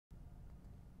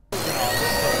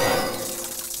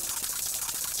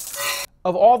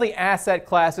Of all the asset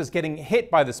classes getting hit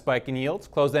by the spike in yields,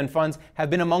 closed-end funds have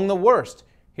been among the worst.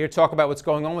 Here to talk about what's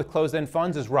going on with closed-end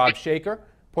funds is Rob Shaker,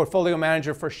 portfolio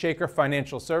manager for Shaker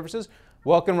Financial Services.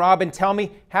 Welcome, Rob, and tell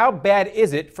me, how bad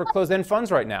is it for closed-end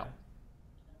funds right now?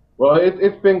 Well,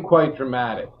 it's been quite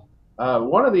dramatic.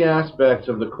 One of the aspects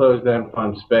of the closed-end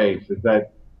fund space is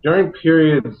that during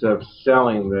periods of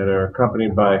selling that are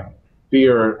accompanied by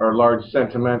fear or large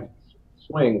sentiment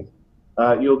swings,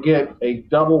 you'll get a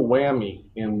double whammy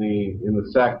in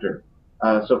the sector.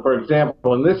 So, for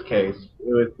example, in this case,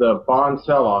 with the bond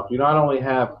sell-off, you not only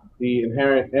have the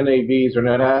inherent NAVs or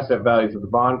net asset values of the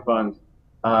bond funds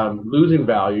losing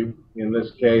value, in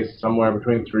this case somewhere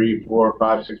between 3, 4,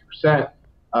 5, 6%,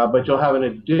 but you'll have an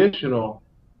additional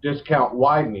discount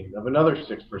widening of another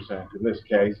 6% in this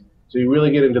case. So you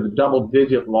really get into the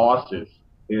double-digit losses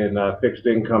in fixed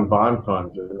income bond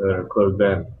funds that are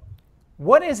closed-end.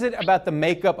 What is it about the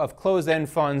makeup of closed-end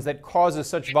funds that causes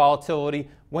such volatility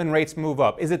when rates move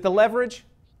up? Is it the leverage?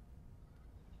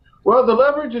 Well, the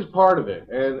leverage is part of it,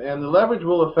 and the leverage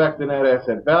will affect the net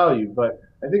asset value. But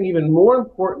I think even more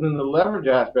important than the leverage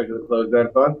aspect of the closed-end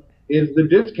fund is the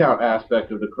discount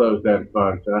aspect of the closed-end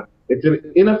fund. It's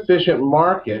an inefficient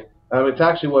market. It's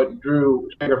actually what drew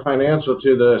Shaker Financial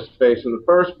to the space in the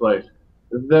first place.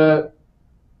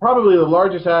 Probably the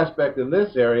largest aspect in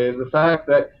this area is the fact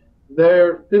that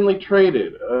they're thinly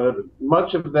traded.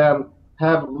 Much of them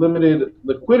have limited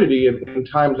liquidity in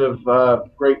times of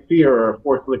great fear or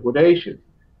forced liquidation.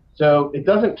 So it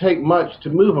doesn't take much to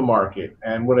move a market.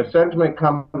 And when a sentiment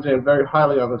comes in very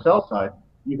highly on the sell side,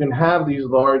 you can have these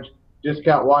large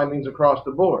discount widenings across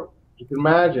the board. You can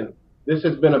imagine this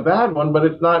has been a bad one, but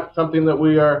it's not something that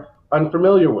we are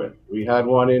unfamiliar with. We had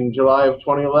one in July of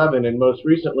 2011 and most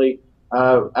recently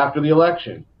after the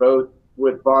election, both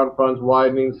with bond funds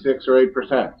widening 6 or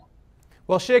 8%.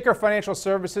 Well, Shaker Financial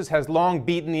Services has long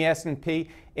beaten the S&P.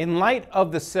 In light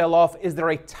of the sell-off, is there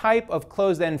a type of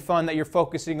closed-end fund that you're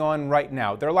focusing on right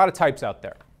now? There are a lot of types out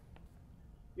there.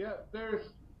 Yeah,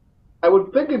 I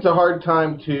would think it's a hard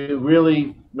time to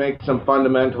really make some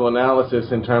fundamental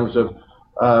analysis in terms of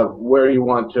where you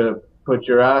want to put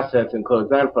your assets in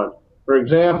closed-end funds. For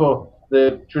example,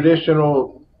 the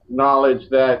traditional knowledge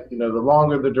that the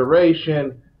longer the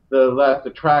duration, the less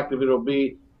attractive it'll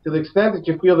be. To the extent that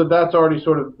you feel that that's already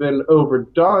sort of been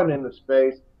overdone in the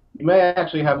space, you may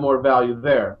actually have more value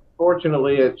there.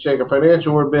 Fortunately, at Shaker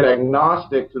Financial, we're a bit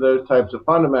agnostic to those types of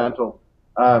fundamental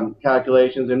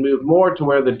calculations and move more to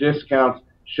where the discounts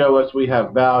show us we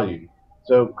have value.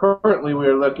 So currently,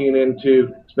 we're looking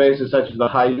into spaces such as the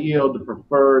high yield, the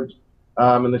preferreds,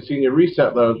 and the senior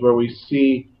reset loans where we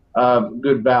see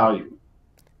good value.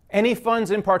 Any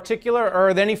funds in particular, or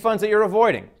are there any funds that you're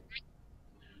avoiding?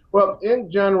 Well, in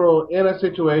general, in a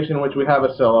situation in which we have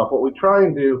a sell-off, what we try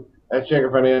and do at Shaker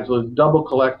Financial is double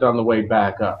collect on the way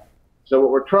back up. So what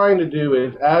we're trying to do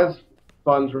is, as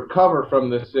funds recover from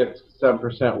the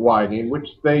 6-7% widening, which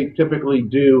they typically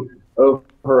do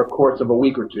over a course of a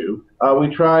week or two,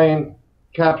 we try and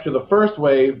capture the first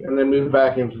wave and then move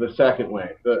back into the second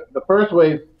wave. The first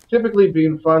wave typically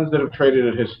being funds that have traded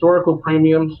at historical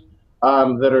premiums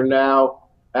that are now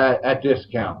at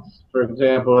discounts. For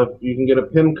example, if you can get a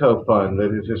PIMCO fund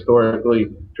that is historically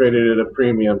traded at a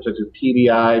premium, such as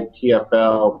PDI,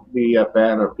 PFL,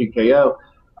 VFN, or PKO,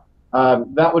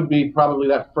 that would be probably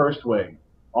that first wave.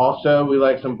 Also, we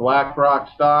like some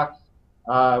BlackRock stocks,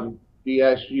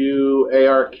 BSU,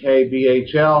 ARK,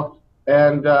 BHL,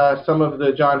 and some of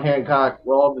the John Hancock,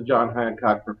 all of the John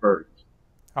Hancock preferreds.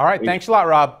 All right, thanks a lot,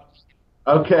 Rob.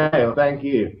 Okay, well, thank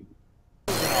you.